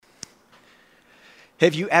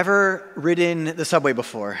Have you ever ridden the subway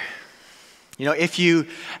before? If you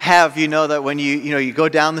have, you know that when you go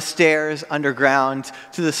down the stairs underground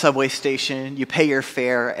to the subway station, you pay your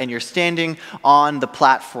fare, and you're standing on the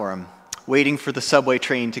platform waiting for the subway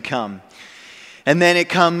train to come. And then it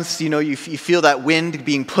comes, you feel that wind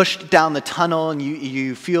being pushed down the tunnel, and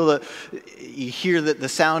you hear the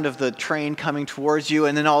sound of the train coming towards you,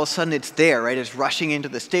 and then all of a sudden it's there, right? It's rushing into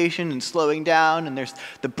the station and slowing down, and there's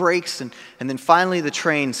the brakes, and then finally the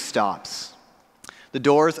train stops. The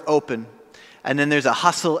doors open, and then there's a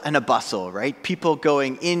hustle and a bustle, right? People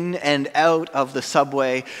going in and out of the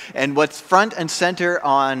subway, and what's front and center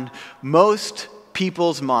on most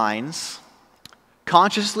people's minds,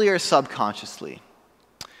 consciously or subconsciously,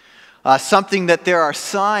 something that there are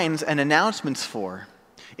signs and announcements for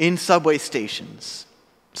in subway stations,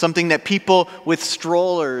 something that people with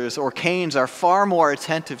strollers or canes are far more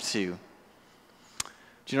attentive to. Do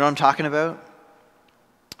you know what I'm talking about?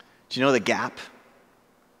 Do you know the gap?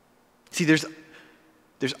 See, there's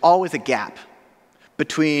always a gap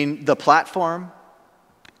between the platform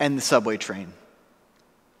and the subway train.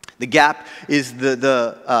 The gap is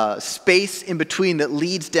the space in between that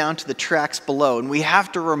leads down to the tracks below. And we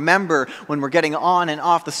have to remember when we're getting on and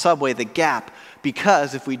off the subway the gap,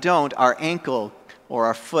 because if we don't, our ankle or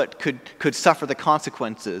our foot could suffer the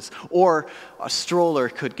consequences, or a stroller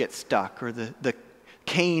could get stuck, or the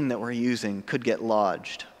cane that we're using could get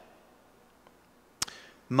lodged.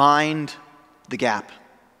 Mind the gap.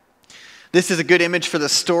 This is a good image for the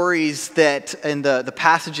stories that and the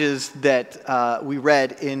passages that we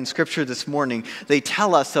read in Scripture this morning. They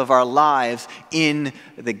tell us of our lives in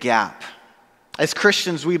the gap. As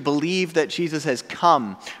Christians, we believe that Jesus has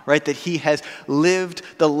come, right? That he has lived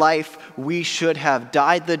the life we should have,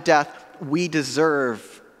 died the death we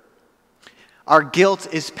deserve. Our guilt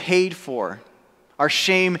is paid for. Our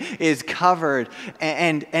shame is covered,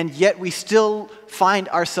 and yet we still find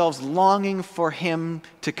ourselves longing for him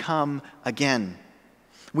to come again.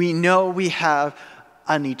 We know we have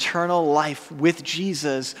an eternal life with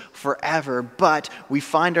Jesus forever, but we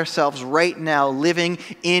find ourselves right now living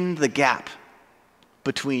in the gap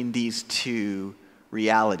between these two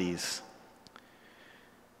realities.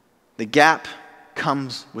 The gap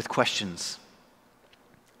comes with questions.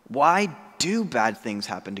 Why do bad things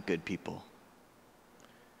happen to good people?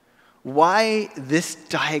 Why this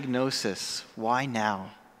diagnosis? Why now?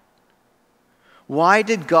 Why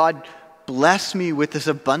did God bless me with this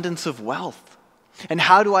abundance of wealth? And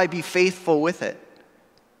how do I be faithful with it?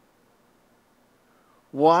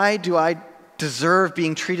 Why do I deserve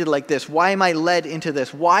being treated like this? Why am I led into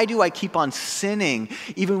this? Why do I keep on sinning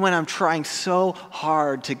even when I'm trying so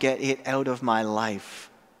hard to get it out of my life?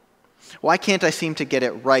 Why can't I seem to get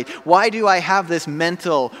it right? Why do I have this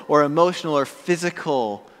mental or emotional or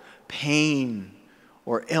physical pain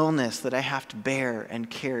or illness that I have to bear and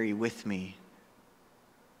carry with me?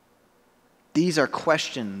 These are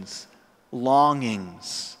questions,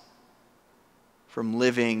 longings from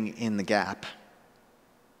living in the gap.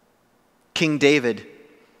 King David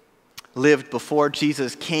lived before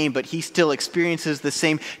Jesus came, but he still experiences the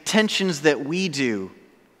same tensions that we do.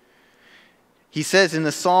 He says in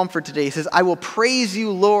the psalm for today, he says, "I will praise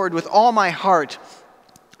you, Lord, with all my heart.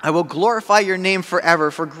 I will glorify your name forever,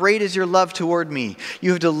 for great is your love toward me. You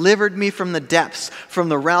have delivered me from the depths, from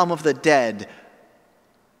the realm of the dead."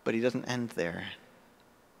 But he doesn't end there.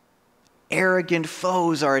 "Arrogant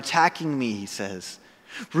foes are attacking me," he says.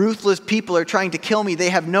 "Ruthless people are trying to kill me. They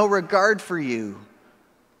have no regard for you."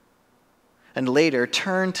 And later,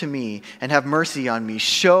 "Turn to me and have mercy on me.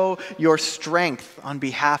 Show your strength on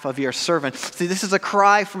behalf of your servant." See, this is a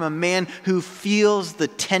cry from a man who feels the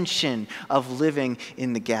tension of living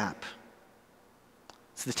in the gap.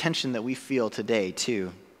 It's the tension that we feel today,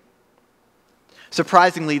 too.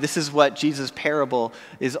 Surprisingly, this is what Jesus' parable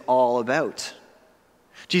is all about.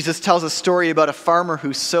 Jesus tells a story about a farmer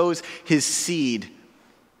who sows his seed.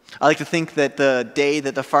 I like to think that the day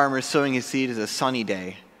that the farmer is sowing his seed is a sunny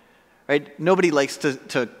day. Right? Nobody likes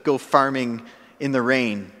to go farming in the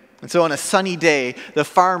rain. And so on a sunny day, the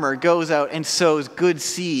farmer goes out and sows good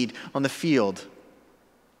seed on the field.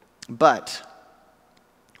 But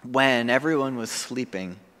when everyone was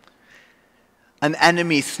sleeping, an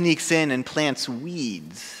enemy sneaks in and plants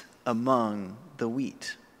weeds among the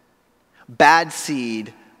wheat. Bad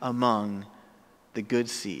seed among the good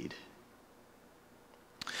seed.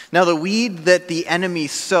 Now, the weed that the enemy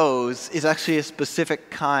sows is actually a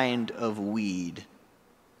specific kind of weed.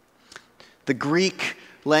 The Greek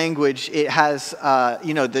language, it has,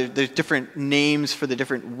 there's different names for the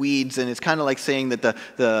different weeds, and it's kind of like saying that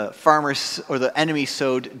the farmers or the enemy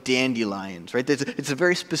sowed dandelions, right? It's a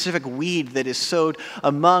very specific weed that is sowed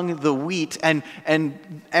among the wheat, and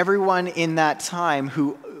everyone in that time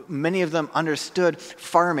who many of them understood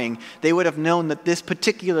farming, they would have known that this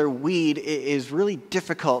particular weed is really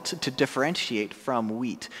difficult to differentiate from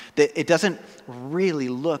wheat. That it doesn't really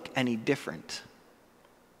look any different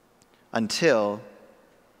until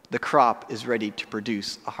the crop is ready to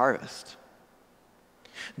produce a harvest.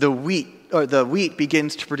 The wheat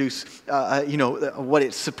begins to produce, what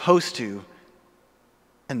it's supposed to,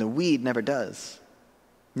 and the weed never does.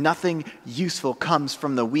 Nothing useful comes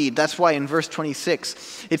from the weed. That's why in verse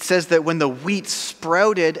 26, it says that when the wheat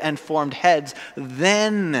sprouted and formed heads,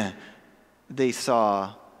 then they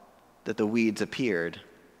saw that the weeds appeared.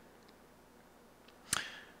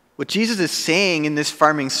 What Jesus is saying in this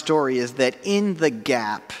farming story is that in the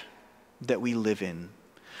gap that we live in,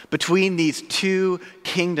 between these two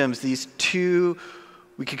kingdoms, these two,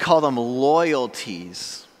 we could call them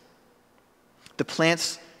loyalties, the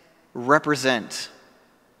plants represent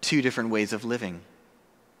two different ways of living.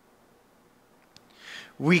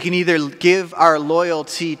 We can either give our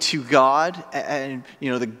loyalty to God and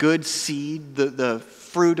the good seed, the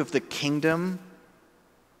fruit of the kingdom,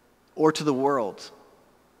 or to the world,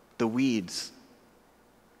 the weeds.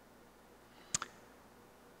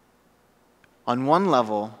 On one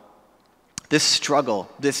level, this struggle,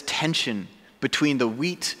 this tension between the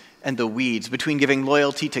wheat and the weeds, between giving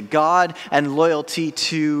loyalty to God and loyalty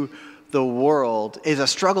to the world, is a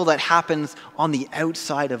struggle that happens on the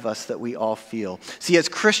outside of us that we all feel. See, as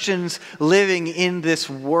Christians living in this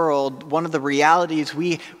world, one of the realities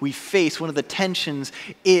we face, one of the tensions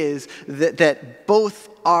is that both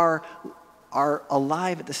are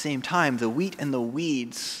alive at the same time. The wheat and the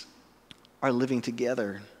weeds are living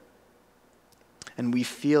together. And we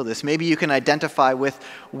feel this. Maybe you can identify with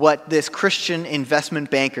what this Christian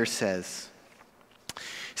investment banker says. He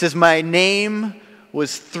says, "My name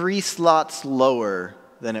was 3 slots lower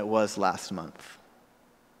than it was last month."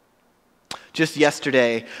 Just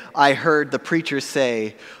yesterday, I heard the preacher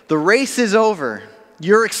say, "The race is over.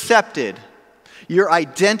 You're accepted. Your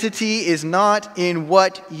identity is not in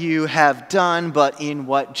what you have done, but in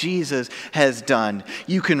what Jesus has done.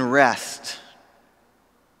 You can rest."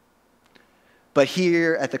 But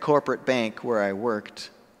here at the corporate bank where I worked,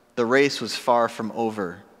 the race was far from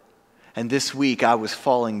over. And this week, I was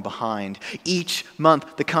falling behind. Each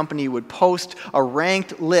month, the company would post a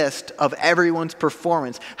ranked list of everyone's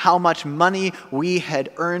performance, how much money we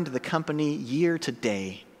had earned the company year to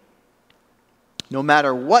day. No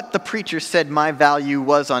matter what the preacher said my value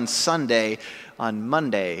was on Sunday, on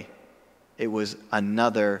Monday, it was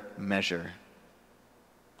another measure.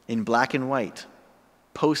 In black and white,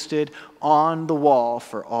 posted on the wall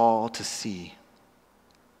for all to see.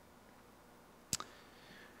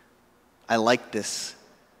 I like this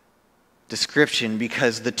description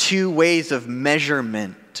because the two ways of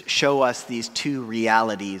measurement show us these two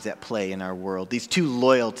realities at play in our world, these two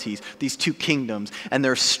loyalties, these two kingdoms, and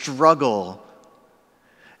their struggle,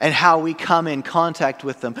 and how we come in contact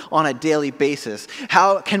with them on a daily basis.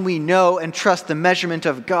 How can we know and trust the measurement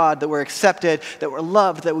of God, that we're accepted, that we're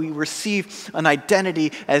loved, that we receive an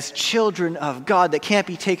identity as children of God that can't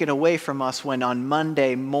be taken away from us when on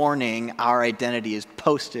Monday morning our identity is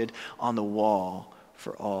posted on the wall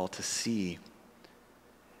for all to see?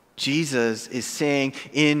 Jesus is saying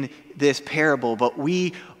in this parable, but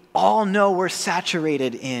we all know we're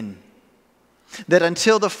saturated in, that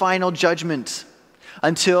until the final judgment,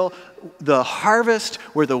 until the harvest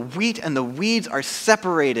where the wheat and the weeds are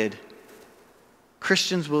separated,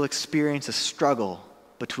 Christians will experience a struggle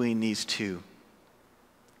between these two.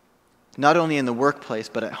 Not only in the workplace,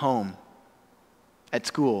 but at home, at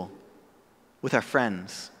school, with our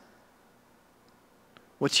friends.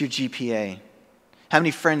 What's your GPA? How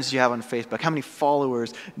many friends do you have on Facebook? How many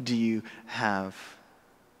followers do you have?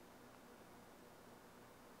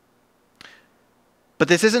 But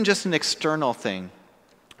this isn't just an external thing.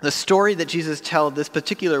 The story that Jesus tells, this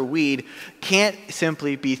particular weed, can't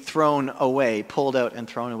simply be thrown away, pulled out and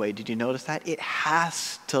thrown away. Did you notice that? It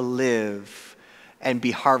has to live and be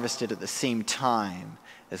harvested at the same time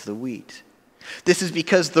as the wheat. This is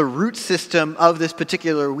because the root system of this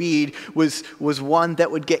particular weed was one that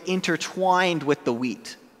would get intertwined with the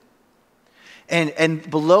wheat. And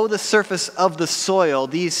below the surface of the soil,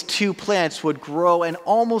 these two plants would grow and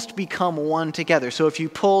almost become one together. So if you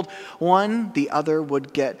pulled one, the other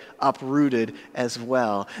would get uprooted as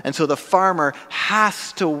well. And so the farmer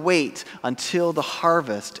has to wait until the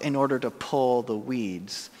harvest in order to pull the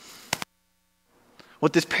weeds.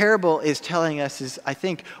 What this parable is telling us is, I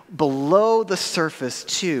think, below the surface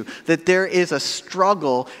too, that there is a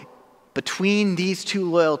struggle between these two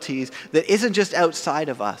loyalties that isn't just outside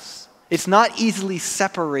of us. It's not easily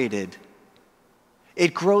separated.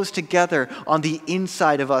 It grows together on the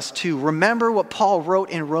inside of us too. Remember what Paul wrote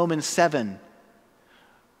in Romans 7.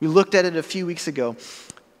 We looked at it a few weeks ago.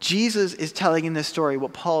 Jesus is telling in this story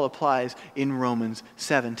what Paul applies in Romans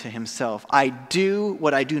 7 to himself. I do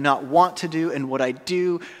what I do not want to do, and what I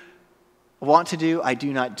do want to do, I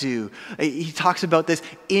do not do. He talks about this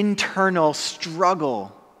internal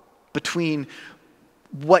struggle between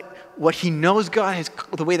what he knows God has,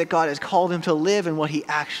 the way that God has called him to live, and what he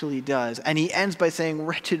actually does. And he ends by saying,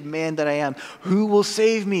 "Wretched man that I am, who will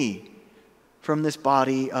save me from this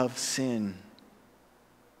body of sin?"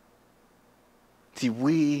 See,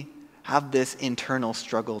 we have this internal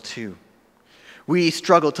struggle too. We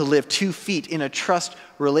struggle to live 2 feet in a trust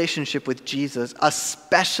relationship with Jesus,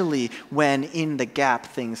 especially when in the gap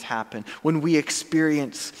things happen. When we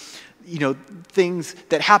experience, things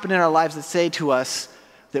that happen in our lives that say to us,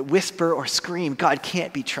 that whisper or scream, God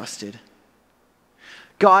can't be trusted.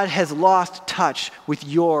 God has lost touch with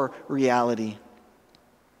your reality.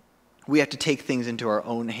 We have to take things into our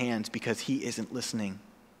own hands because he isn't listening.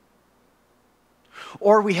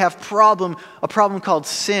 Or we have a problem called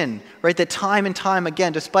sin, right? That time and time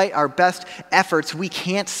again, despite our best efforts, we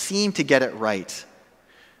can't seem to get it right.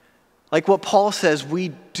 Like what Paul says, we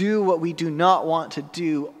do what we do not want to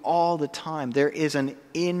do all the time. There is an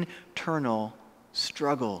internal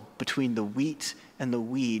struggle between the wheat and the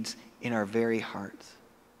weeds in our very hearts.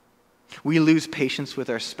 We lose patience with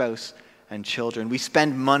our spouse and children. We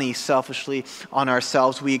spend money selfishly on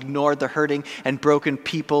ourselves. We ignore the hurting and broken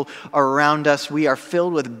people around us. We are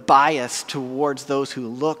filled with bias towards those who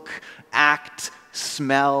look, act,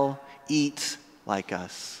 smell, eat like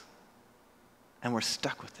us. And we're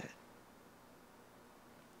stuck with it.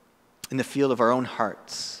 In the field of our own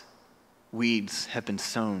hearts, weeds have been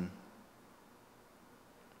sown.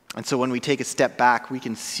 And so when we take a step back, we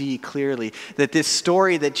can see clearly that this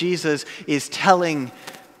story that Jesus is telling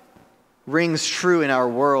rings true in our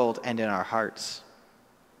world and in our hearts.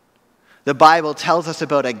 The Bible tells us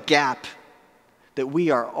about a gap that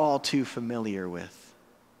we are all too familiar with.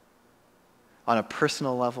 On a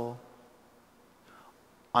personal level,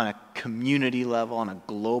 on a community level, on a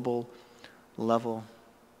global level.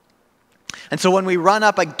 And so when we run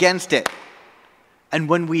up against it, and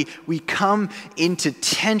when we come into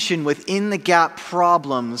tension within the gap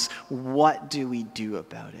problems, what do we do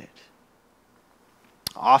about it?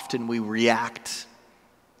 Often we react.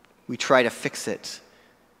 We try to fix it.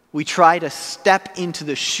 We try to step into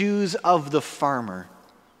the shoes of the farmer.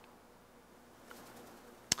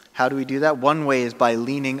 How do we do that? One way is by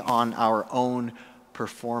leaning on our own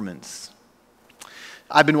performance.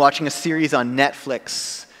 I've been watching a series on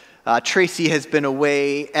Netflix. Tracy has been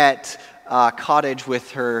away at cottage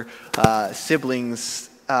with her siblings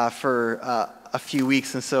for a few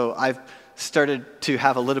weeks, and so I've started to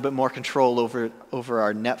have a little bit more control over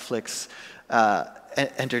our Netflix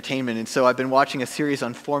entertainment. And so I've been watching a series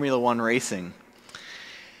on Formula One racing.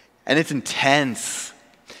 And it's intense.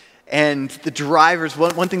 And the drivers,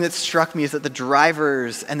 one thing that struck me is that the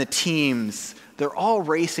drivers and the teams, they're all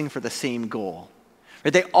racing for the same goal.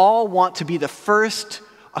 Right? They all want to be the first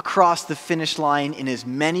across the finish line in as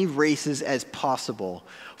many races as possible.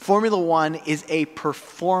 Formula One is a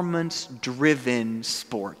performance-driven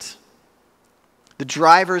sport. The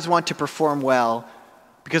drivers want to perform well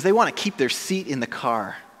because they want to keep their seat in the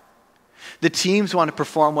car. The teams want to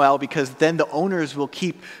perform well because then the owners will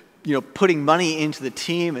keep, putting money into the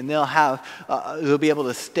team, and they'll be able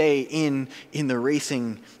to stay in the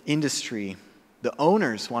racing industry. The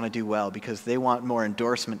owners want to do well because they want more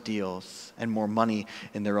endorsement deals and more money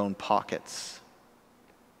in their own pockets.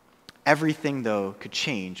 Everything, though, could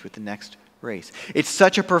change with the next race. It's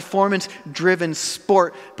such a performance-driven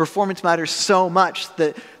sport. Performance matters so much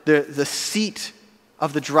that the seat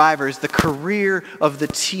of the drivers, the career of the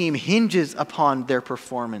team hinges upon their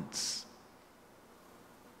performance.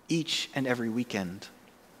 Each and every weekend,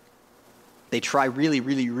 they try really,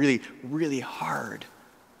 really, really, really hard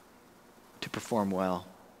to perform well.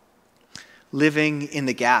 Living in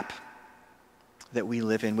the gap that we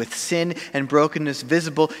live in, with sin and brokenness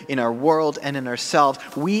visible in our world and in ourselves,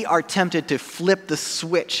 we are tempted to flip the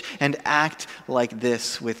switch and act like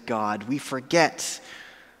this with God. We forget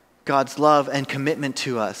God's love and commitment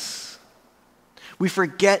to us. We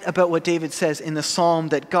forget about what David says in the psalm,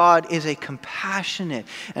 that God is a compassionate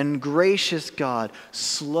and gracious God,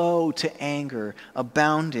 slow to anger,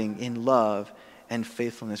 abounding in love and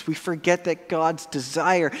faithfulness. We forget that God's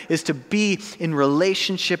desire is to be in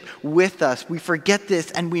relationship with us. We forget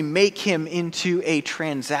this and we make him into a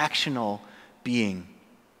transactional being.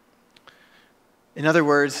 In other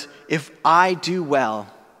words, if I do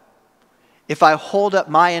well, if I hold up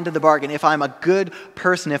my end of the bargain, if I'm a good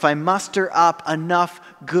person, if I muster up enough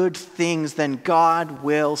good things, then God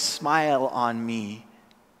will smile on me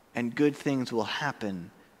and good things will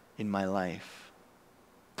happen in my life.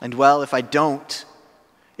 And well, if I don't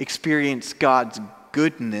experience God's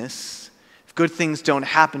goodness, if good things don't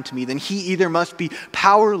happen to me, then he either must be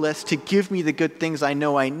powerless to give me the good things I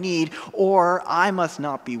know I need, or I must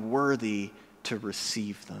not be worthy to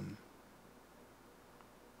receive them.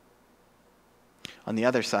 On the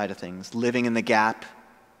other side of things, living in the gap,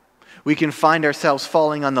 we can find ourselves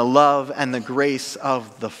falling on the love and the grace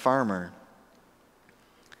of the farmer.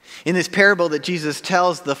 In this parable that Jesus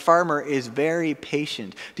tells, the farmer is very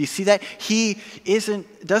patient. Do you see that? He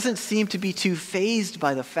doesn't seem to be too fazed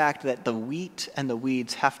by the fact that the wheat and the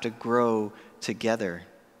weeds have to grow together.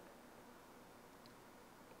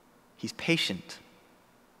 He's patient.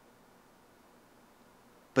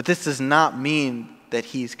 But this does not mean that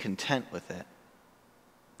he's content with it,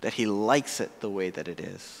 that he likes it the way that it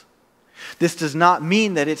is. This does not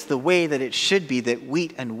mean that it's the way that it should be, that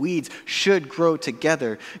wheat and weeds should grow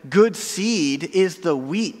together. Good seed is the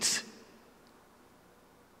wheat.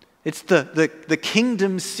 It's the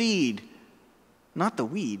kingdom seed, not the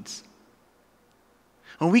weeds.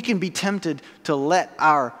 And we can be tempted to let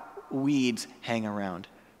our weeds hang around,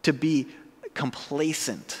 to be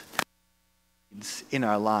complacent in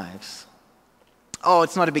our lives. Oh,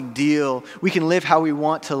 it's not a big deal. We can live how we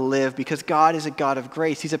want to live because God is a God of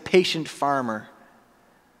grace. He's a patient farmer.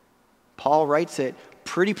 Paul writes it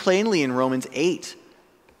pretty plainly in Romans 8.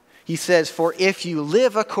 He says, "For if you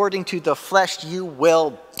live according to the flesh, you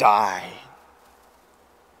will die.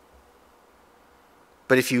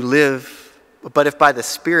 But if by the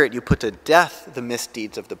Spirit you put to death the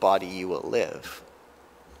misdeeds of the body, you will live."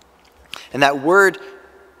 And that word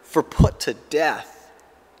for put to death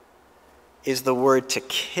is the word to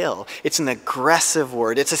kill. It's an aggressive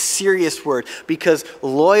word. It's a serious word because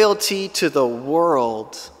loyalty to the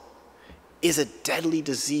world is a deadly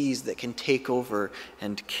disease that can take over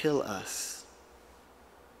and kill us.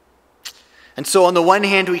 And so on the one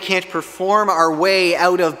hand, we can't perform our way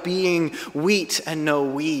out of being wheat and no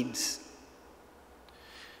weeds.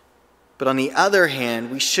 But on the other hand,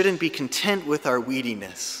 we shouldn't be content with our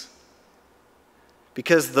weediness.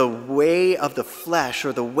 Because the way of the flesh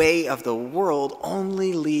or the way of the world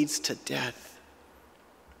only leads to death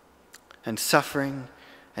and suffering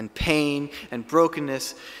and pain and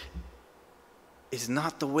brokenness is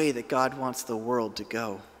not the way that God wants the world to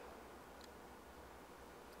go.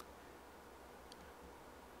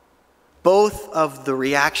 Both of the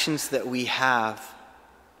reactions that we have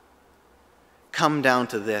come down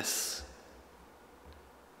to this.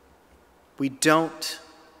 We don't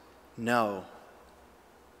know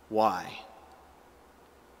why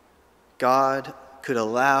God could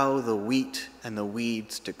allow the wheat and the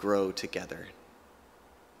weeds to grow together.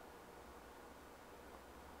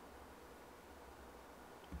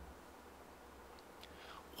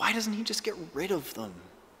 Why doesn't he just get rid of them?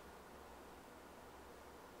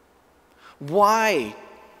 Why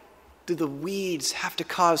do the weeds have to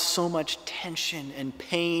cause so much tension and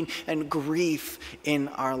pain and grief in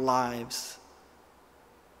our lives?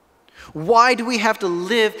 Why do we have to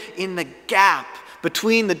live in the gap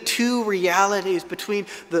between the two realities, between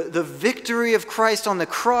the victory of Christ on the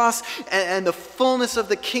cross and the fullness of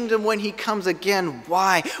the kingdom when he comes again?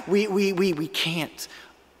 Why? We can't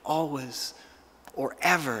always or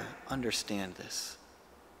ever understand this.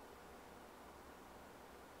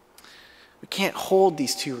 We can't hold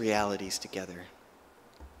these two realities together.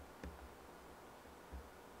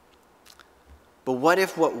 But what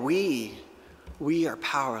if what we are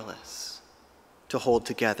powerless to hold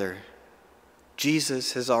together?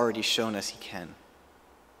 Jesus has already shown us he can.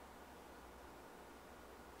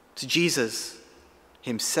 So Jesus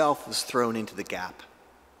himself was thrown into the gap.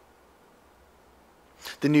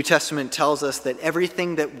 The New Testament tells us that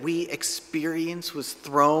everything that we experience was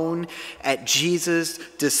thrown at Jesus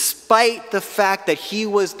despite the fact that he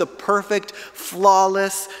was the perfect,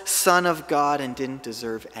 flawless Son of God and didn't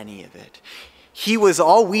deserve any of it. He was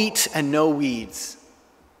all wheat and no weeds.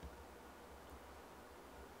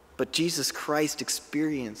 But Jesus Christ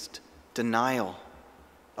experienced denial,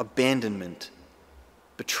 abandonment,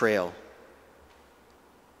 betrayal.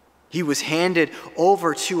 He was handed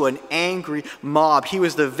over to an angry mob. He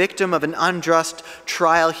was the victim of an unjust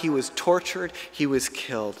trial. He was tortured. He was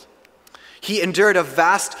killed. He endured a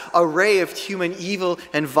vast array of human evil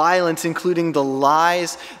and violence, including the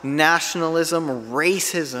lies, nationalism,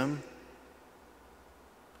 racism,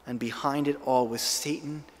 and behind it all was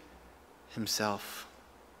Satan himself.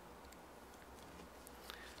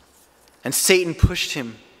 And Satan pushed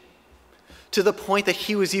him to the point that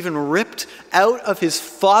he was even ripped out of his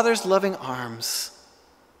Father's loving arms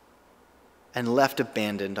and left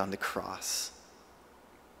abandoned on the cross.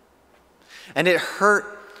 And it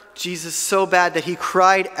hurt Jesus so bad that he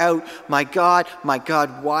cried out, my God,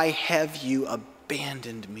 why have you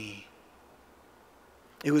abandoned me?"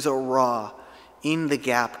 It was a raw,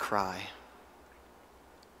 in-the-gap cry.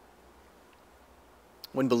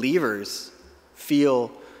 When believers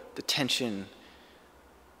feel the tension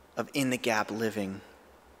of in-the-gap living,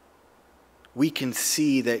 we can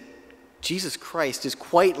see that Jesus Christ is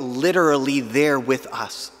quite literally there with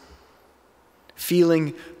us,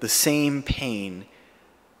 feeling the same pain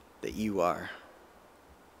that you are.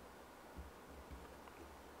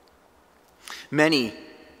 Many,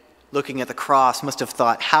 looking at the cross, must have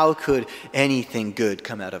thought, how could anything good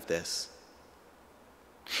come out of this?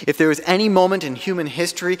 If there was any moment in human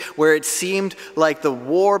history where it seemed like the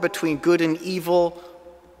war between good and evil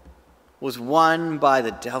was won by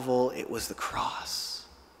the devil, it was the cross.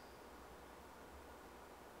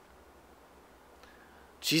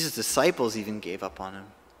 Jesus' disciples even gave up on him.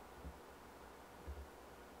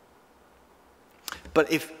 But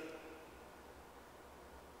if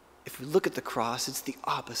we look at the cross, it's the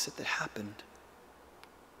opposite that happened.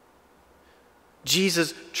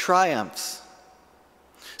 Jesus triumphs.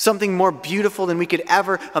 Something more beautiful than we could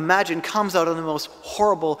ever imagine comes out of the most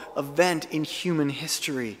horrible event in human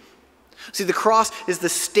history. See, the cross is the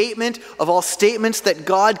statement of all statements that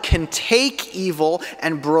God can take evil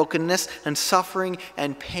and brokenness and suffering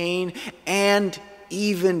and pain and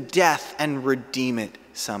even death and redeem it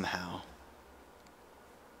somehow.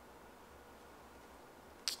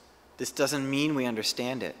 This doesn't mean we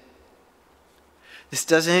understand it. This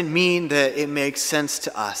doesn't mean that it makes sense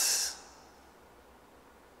to us.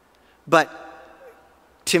 But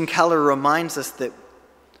Tim Keller reminds us that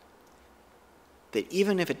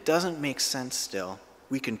even if it doesn't make sense still,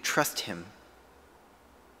 we can trust him.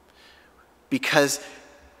 Because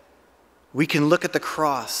we can look at the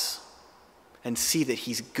cross and see that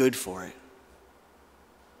he's good for it.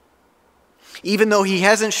 Even though he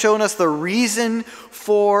hasn't shown us the reason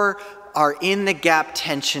for our in-the-gap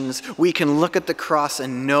tensions, we can look at the cross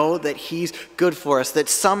and know that he's good for us, that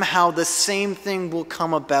somehow the same thing will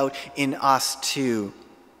come about in us too.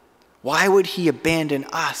 Why would he abandon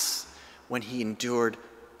us when he endured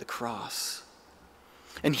the cross?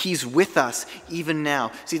 And he's with us even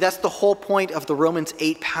now. See, that's the whole point of the Romans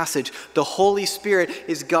 8 passage. The Holy Spirit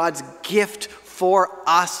is God's gift for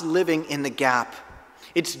us living in the gap.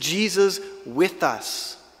 It's Jesus with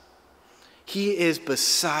us. He is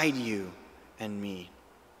beside you and me.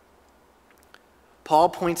 Paul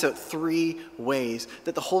points out 3 ways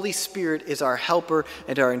that the Holy Spirit is our helper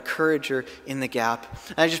and our encourager in the gap.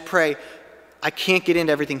 And I just pray, I can't get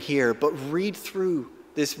into everything here, but read through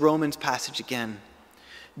this Romans passage again.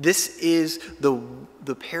 This is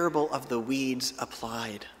the parable of the weeds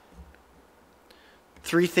applied.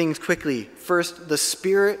 3 things quickly. First, the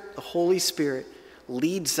Spirit, the Holy Spirit,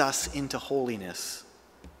 leads us into holiness.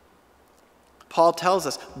 Paul tells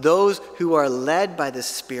us those who are led by the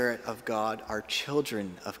Spirit of God are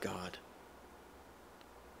children of God.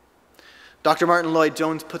 Dr. Martin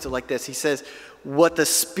Lloyd-Jones puts it like this. He says, what the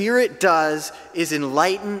Spirit does is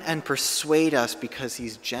enlighten and persuade us because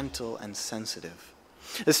he's gentle and sensitive.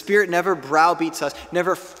 The Spirit never browbeats us,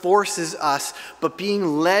 never forces us, but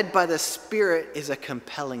being led by the Spirit is a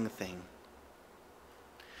compelling thing.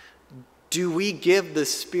 Do we give the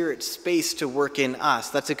Spirit space to work in us?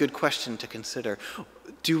 That's a good question to consider.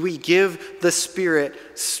 Do we give the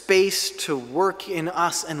Spirit space to work in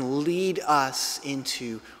us and lead us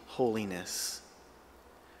into holiness?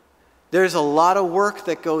 There's a lot of work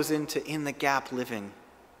that goes into in-the-gap living.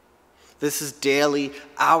 This is daily,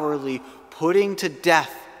 hourly, putting to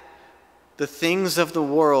death the things of the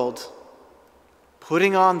world,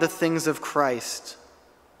 putting on the things of Christ,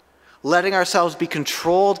 letting ourselves be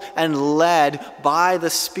controlled and led by the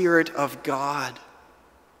Spirit of God,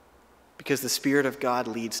 because the Spirit of God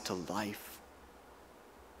leads to life.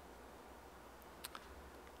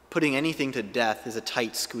 Putting anything to death is a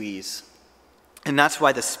tight squeeze, and that's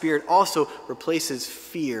why the Spirit also replaces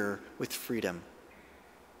fear with freedom.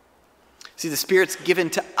 See, the Spirit's given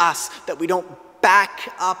to us that we don't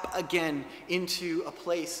back up again into a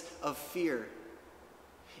place of fear.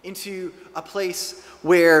 into a place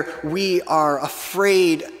where we are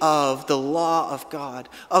afraid of the law of God,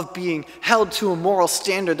 of being held to a moral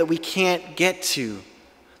standard that we can't get to.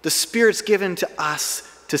 The Spirit's given to us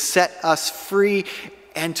to set us free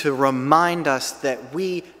and to remind us that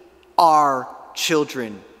we are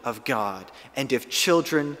children of God. And if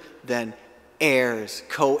children, then heirs,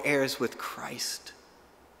 co-heirs with Christ.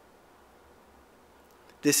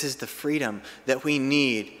 This is the freedom that we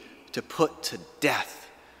need to put to death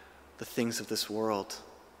the things of this world.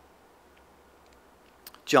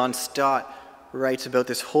 John Stott writes about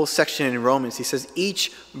this whole section in Romans. He says,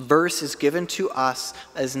 each verse is given to us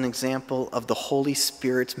as an example of the Holy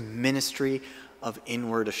Spirit's ministry of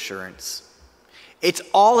inward assurance. It's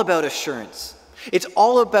all about assurance. It's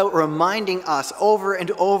all about reminding us over and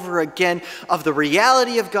over again of the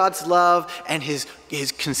reality of God's love and his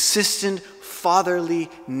consistent fatherly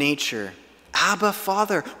nature. Abba,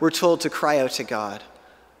 Father, we're told to cry out to God.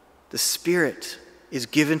 The Spirit is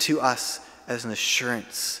given to us as an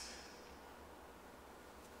assurance.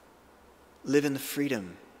 Live in the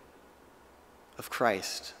freedom of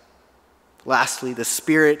Christ. Lastly, the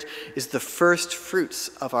Spirit is the first fruits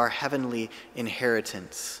of our heavenly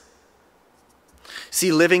inheritance.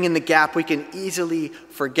 See, living in the gap, we can easily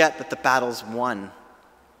forget that the battle's won.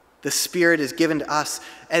 The Spirit is given to us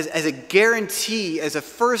as a guarantee, as a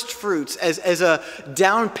first fruits, as a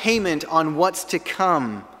down payment on what's to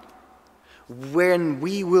come, when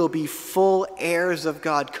we will be full heirs of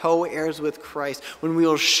God, co-heirs with Christ, when we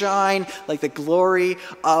will shine like the glory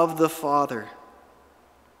of the Father.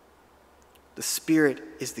 The Spirit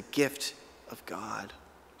is the gift of God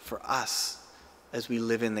for us as we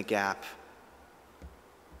live in the gap.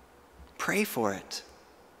 Pray for it.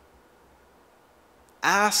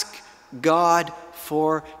 Ask God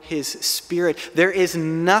for his Spirit. There is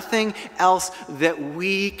nothing else that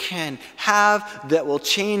we can have that will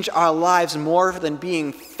change our lives more than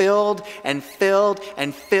being filled and filled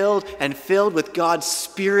and filled and filled with God's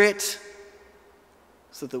Spirit,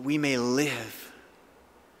 so that we may live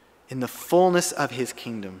in the fullness of his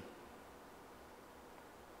kingdom.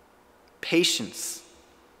 Patience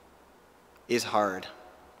is hard.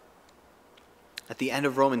 At the end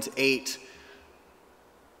of Romans 8,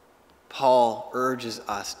 Paul urges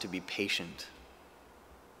us to be patient.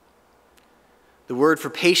 The word for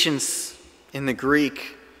patience in the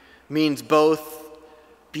Greek means both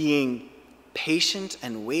being patient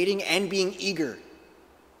and waiting and being eager.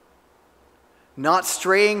 Not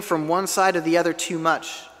straying from one side or the other too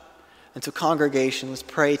much. And so, congregation, let's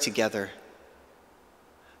pray together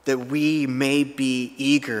that we may be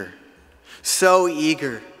eager, so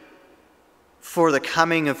eager for the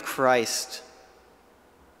coming of Christ,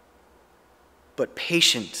 but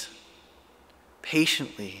patiently,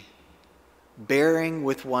 bearing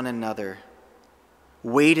with one another,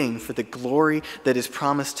 waiting for the glory that is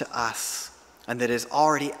promised to us and that is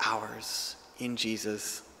already ours in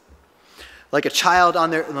Jesus. Like a child on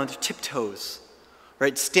their tiptoes,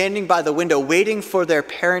 right, standing by the window, waiting for their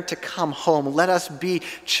parent to come home. Let us be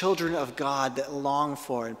children of God that long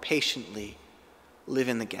for and patiently live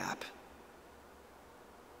in the gap.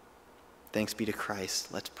 Thanks be to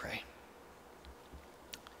Christ. Let's pray.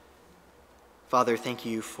 Father, thank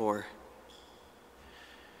you for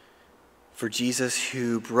Jesus,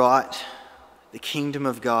 who brought the kingdom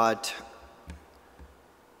of God,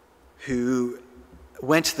 who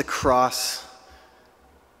went to the cross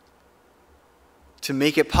to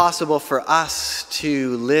make it possible for us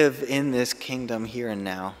to live in this kingdom here and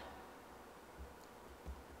now.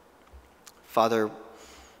 Father,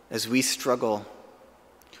 as we struggle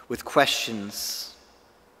with questions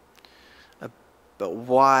about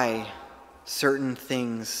why certain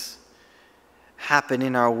things happen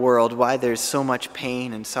in our world, why there's so much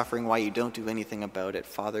pain and suffering, why you don't do anything about it,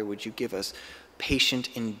 Father, would you give us patient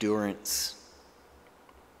endurance,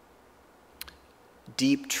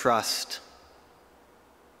 deep trust,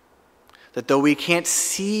 that though we can't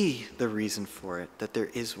see the reason for it, that there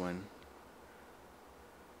is one.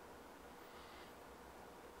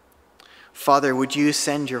 Father, would you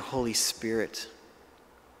send your Holy Spirit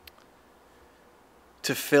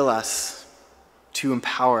to fill us, to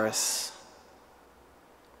empower us,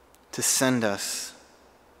 to send us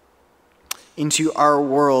into our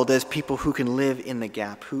world as people who can live in the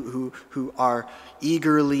gap, who are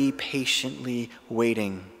eagerly, patiently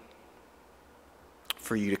waiting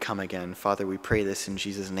for you to come again. Father, we pray this in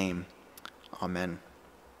Jesus' name. Amen.